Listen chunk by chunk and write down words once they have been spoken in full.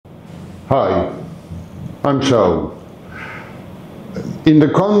Hi, I'm Shaul. In the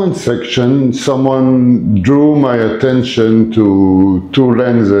comment section, someone drew my attention to two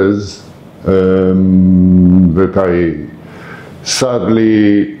lenses that I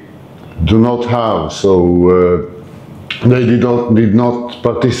sadly do not have, so they did not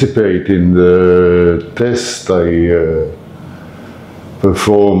participate in the test I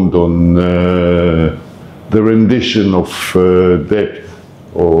performed on the rendition of depth,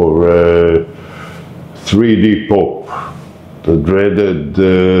 or 3D pop, the dreaded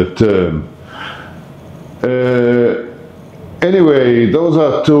term. Anyway, those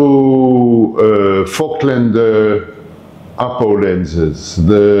are two Falklander Apo lenses.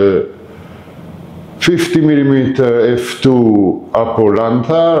 The 50mm f2 Apo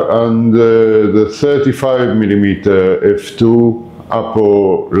Lanthar and the 35mm f2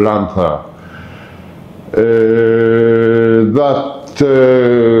 Apo Lanthar. That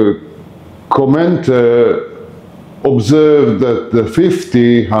commenter observed that the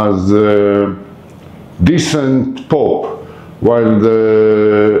 50 has decent pop, while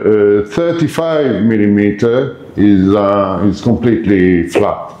the 35mm is completely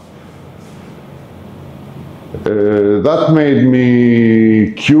flat. That made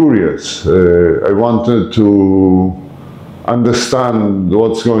me curious. I wanted to understand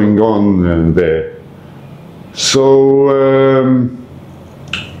what's going on there. So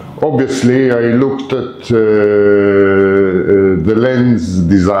obviously I looked at the lens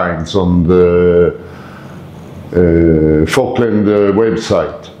designs on the Falklander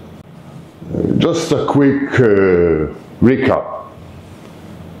website. Just a quick recap.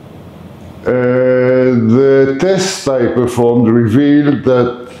 The test I performed revealed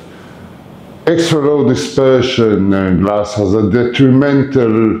that extra low dispersion glass has a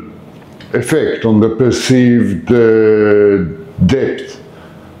detrimental effect on the perceived depth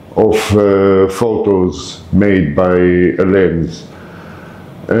of photos made by a lens.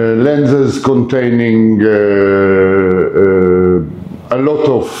 Lenses containing a lot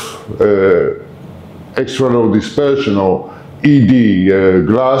of extra low dispersion, or ED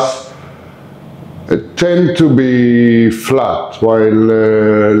glass, tend to be flat, while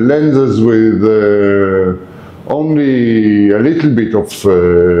lenses with only a little bit of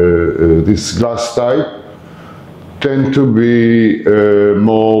this glass type tend to be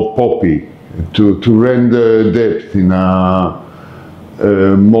more poppy, to render depth in a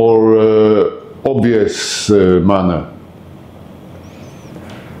more obvious manner.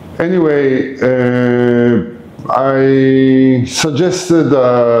 Anyway, I suggested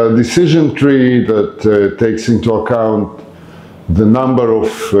a decision tree that takes into account the number of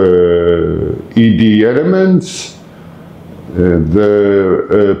ED elements,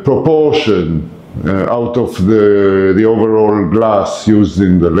 the proportion out of the overall glass used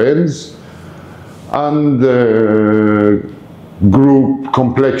in the lens, and group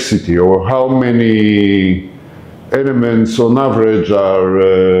complexity, or how many elements on average are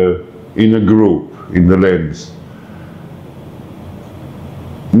in a group in the lens.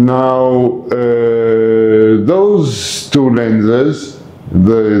 Now, those two lenses,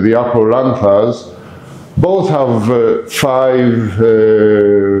 the Apo Lanthars, both have 5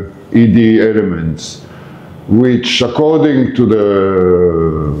 ED elements, which, according to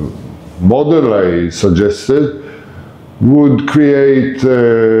the model I suggested, would create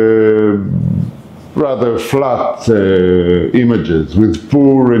rather flat images with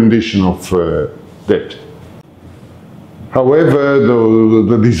poor rendition of depth. However,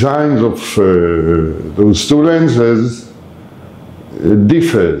 the designs of those two lenses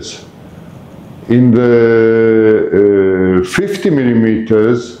differs. In the 50mm,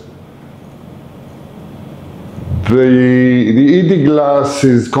 the ED glass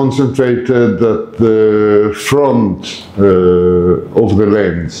is concentrated at the front of the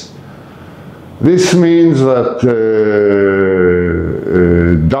lens. This means that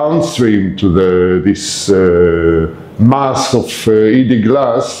downstream to this mass of ED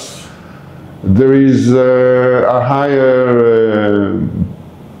glass, there is a higher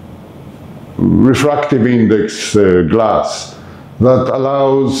refractive index glass that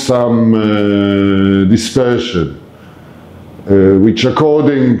allows some dispersion, which,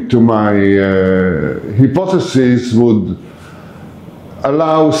 according to my hypothesis, would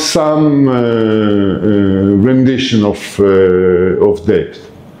allow some rendition of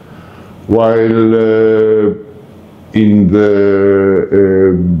depth, while in the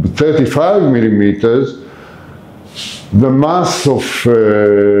 35mm, the mass of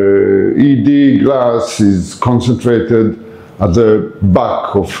ED glass is concentrated at the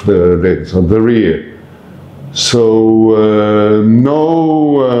back of the lens, at the rear. So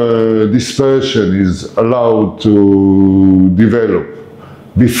no dispersion is allowed to develop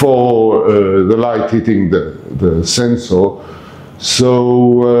before the light hitting the sensor.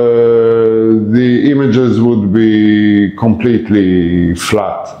 So the images would be completely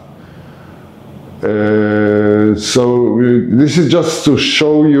flat. So this is just to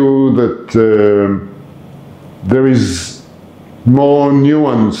show you that there is more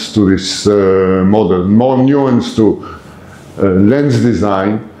nuance to this model, more nuance to lens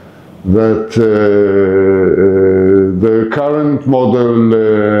design that the current model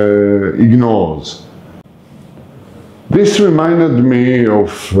ignores. This reminded me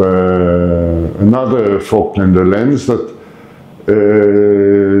of another Falklander lens that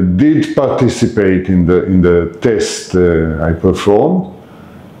did participate in the test I performed,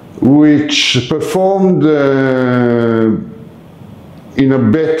 which performed in a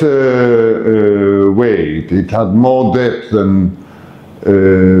better way. It had more depth than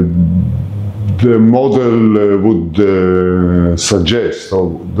the model would suggest, or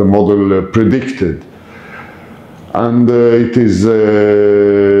the model predicted. And it is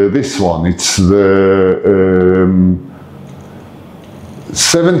this one. It's the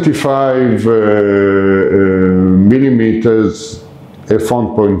 75 millimeters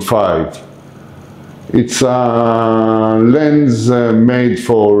f1.5. It's a lens made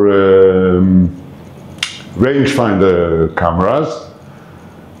for rangefinder cameras,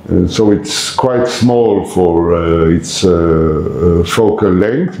 so it's quite small for its focal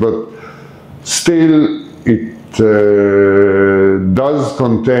length, but still it does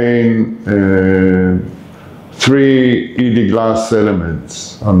contain 3 ED glass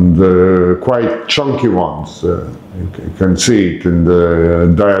elements, and quite chunky ones. You can see it in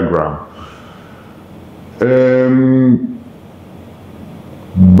the diagram.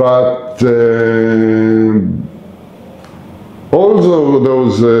 But although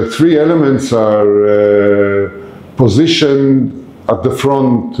those 3 elements are positioned at the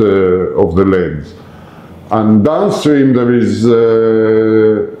front of the lens, and downstream there is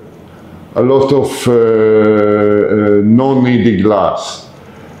a lot of non-ED glass.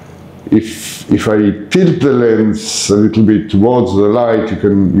 If I tilt the lens a little bit towards the light, you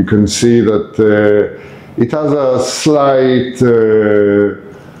can see that it has a slight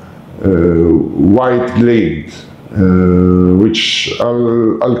white glint, which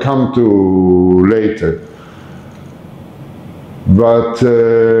I'll come to later. But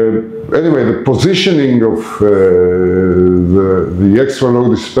anyway, the positioning of the extra low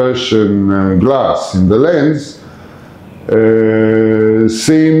dispersion glass in the lens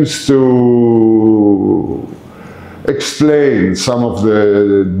seems to explain some of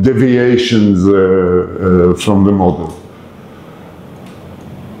the deviations from the model.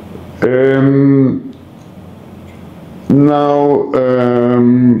 Now,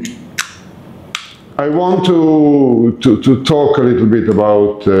 I want to talk a little bit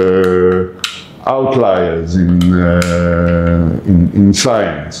about outliers in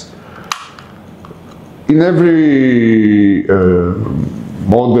science. In every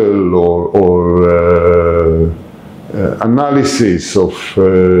model or analysis of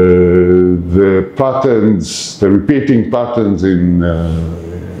the patterns, the repeating patterns in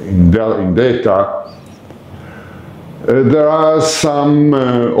data, there are some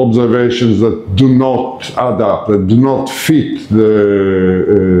observations that do not add up, that do not fit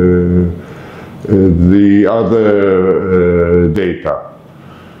the other data.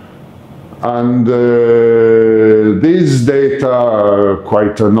 And these data are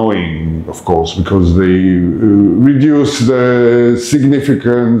quite annoying, of course, because they reduce the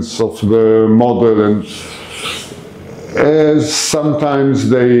significance of the model, and sometimes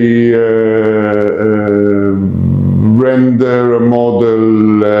they render a model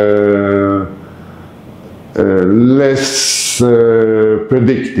less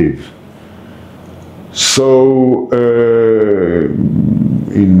predictive. So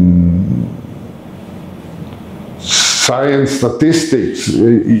in science statistics,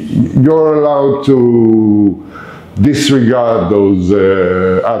 you're allowed to disregard those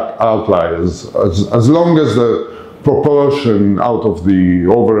outliers as long as the proportion out of the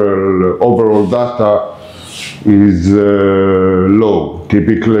overall data is low,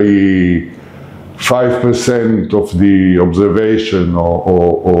 typically 5% of the observation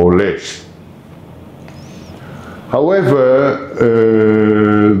or less. However,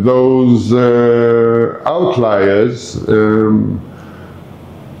 those outliers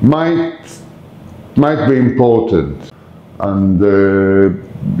might be important, and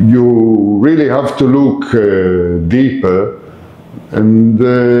you really have to look deeper, and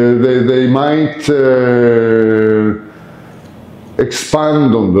they might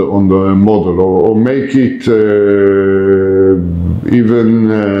expand on the model or make it even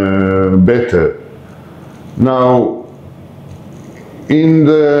better. Now, in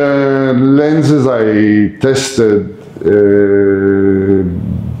the lenses I tested,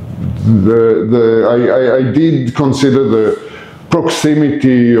 I did consider the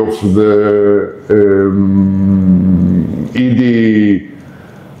proximity of the ED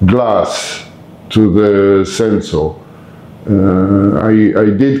glass to the sensor. I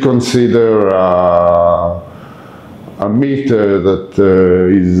did consider a meter that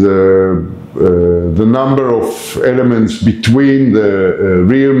is the number of elements between the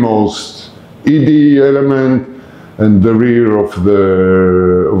rearmost ED element and the rear of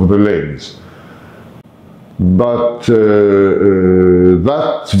the lens. But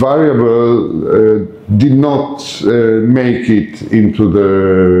that variable did not make it into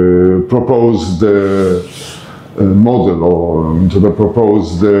the proposed model or into the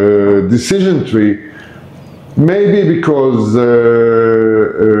proposed decision tree, maybe because the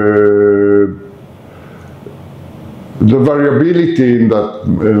variability in that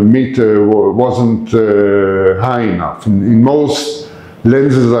meter wasn't high enough. In most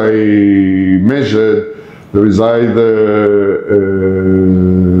lenses I measured, there is either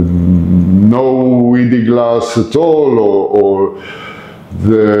no ED glass at all, or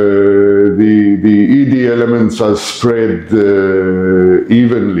the ED elements are spread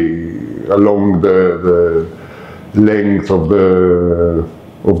evenly along the length of the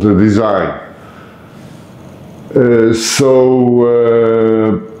design. So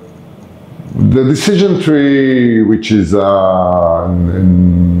the decision tree, which is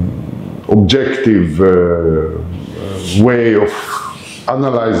an objective way of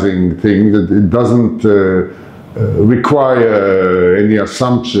analyzing things, it doesn't require any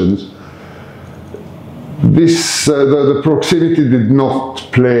assumptions. The proximity did not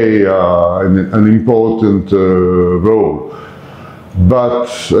play an important role, but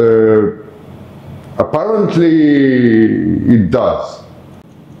apparently it does.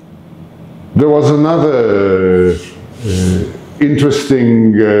 There was another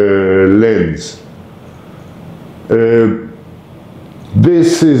interesting lens.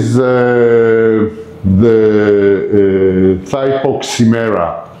 This is the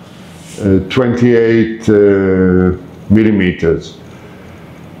Thypoximera 28 millimeters.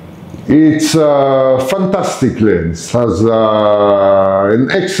 It's a fantastic lens, has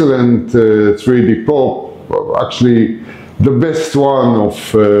an excellent 3D pop, actually the best one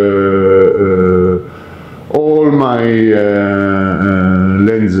of all my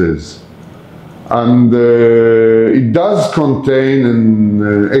lenses. And it does contain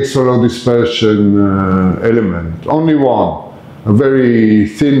an extra low dispersion element, only one, a very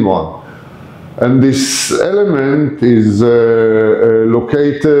thin one. And this element is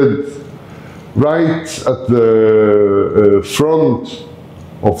located right at the front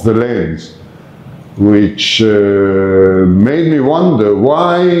of the lens, which made me wonder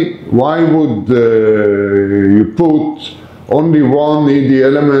why would you put only one ED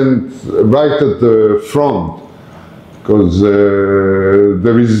element right at the front, because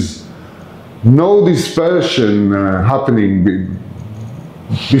there is no dispersion happening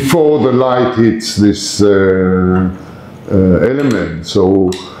before the light hits this element. So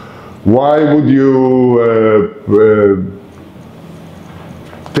why would you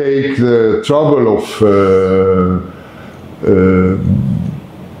take the trouble of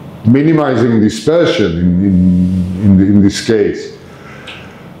minimizing dispersion in this case?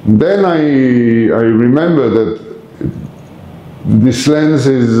 Then I remember that this lens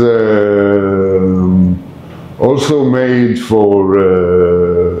is also made for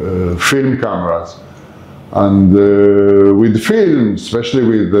film cameras, and with film, especially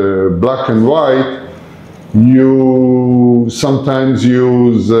with black and white, you sometimes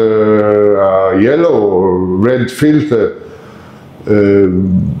use a yellow or red filter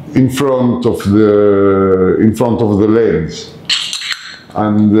in front of the lens,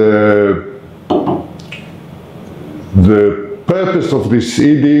 and the purpose of this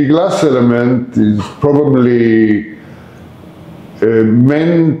ED glass element is probably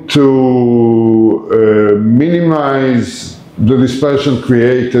meant to minimize the dispersion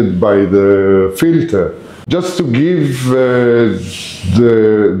created by the filter, just to give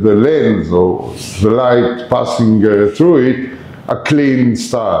the lens or the light passing through it a clean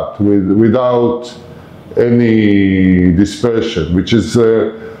start without any dispersion, which is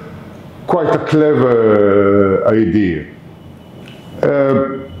quite a clever idea.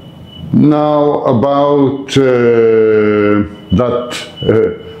 Now about that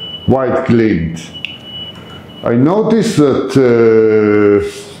white glint. I noticed that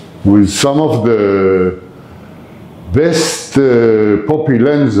with some of the best poppy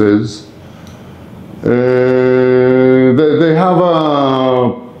lenses, they have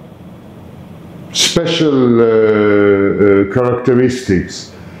a special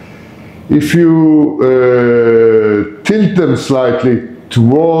characteristics. If you tilt them slightly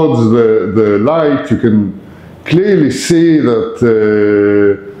towards the light, you can clearly see that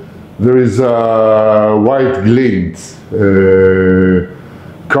there is a white glint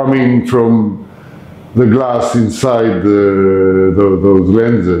coming from the glass inside those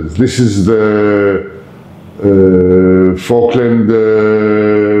lenses. This is the Falkland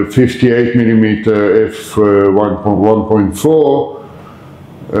 58mm f1.4.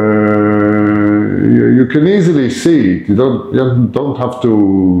 You can easily see it. You don't have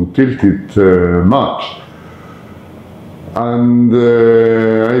to tilt it much. And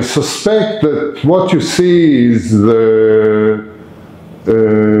I suspect that what you see is the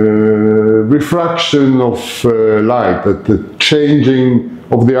refraction of light, that the changing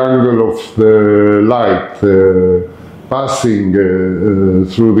of the angle of the light passing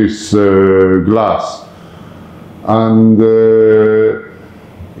through this glass. And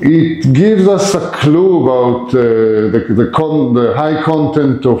it gives us a clue about the high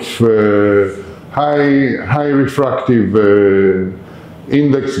content of high refractive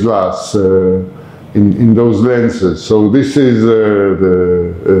index glass in those lenses. So this is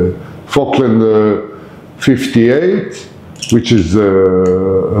the Falkland 58, which is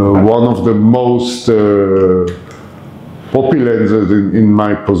one of the most poppy lenses in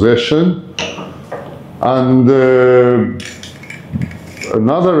my possession. And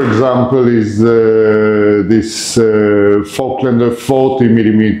another example is this Falkland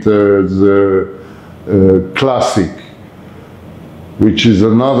 40mm Classic, which is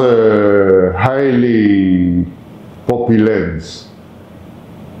another highly poppy lens.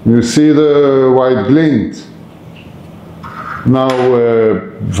 You see the white glint. Now,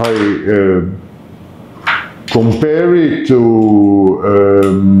 if I compare it to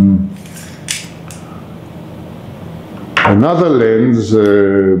another lens,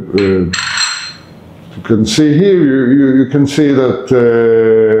 you can see here, you can see that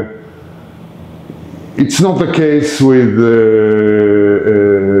it's not the case with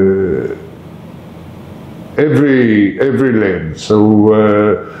every lens. So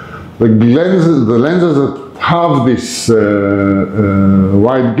the lenses that have this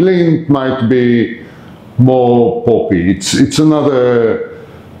white glint might be more poppy. It's another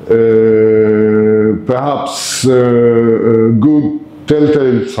perhaps good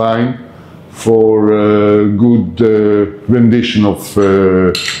telltale sign for good rendition of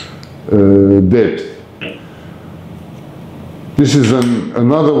depth. This is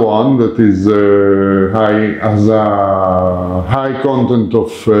another one that is has a high content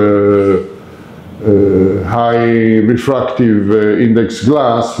of high refractive index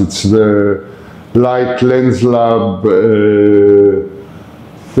glass. It's the Light Lens Lab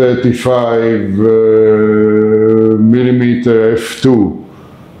 35mm f2,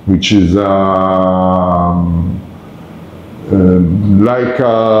 which is like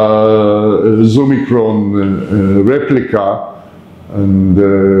a Zoomicron replica, and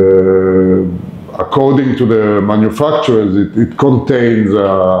according to the manufacturers, it contains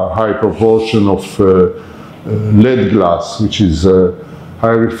a high proportion of lead glass, which is a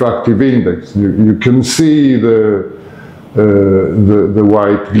high refractive index. You can see the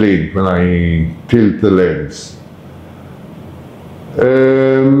white glint when I tilt the lens.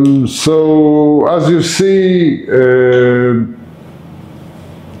 So as you see,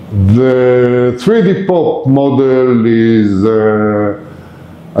 the 3D pop model is a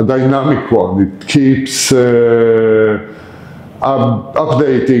dynamic one. It keeps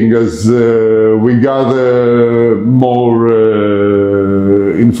updating as we gather more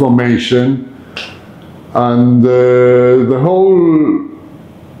information, and the whole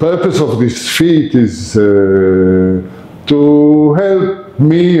purpose of this feat is to help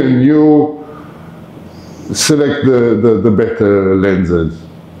me and you select the better lenses.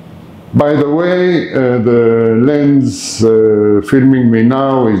 By the way, the lens filming me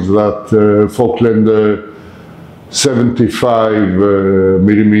now is that Falkland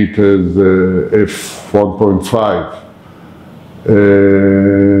 75mm f1.5.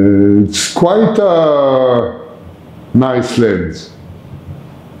 It's quite a nice lens.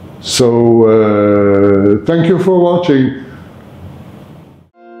 So thank you for watching.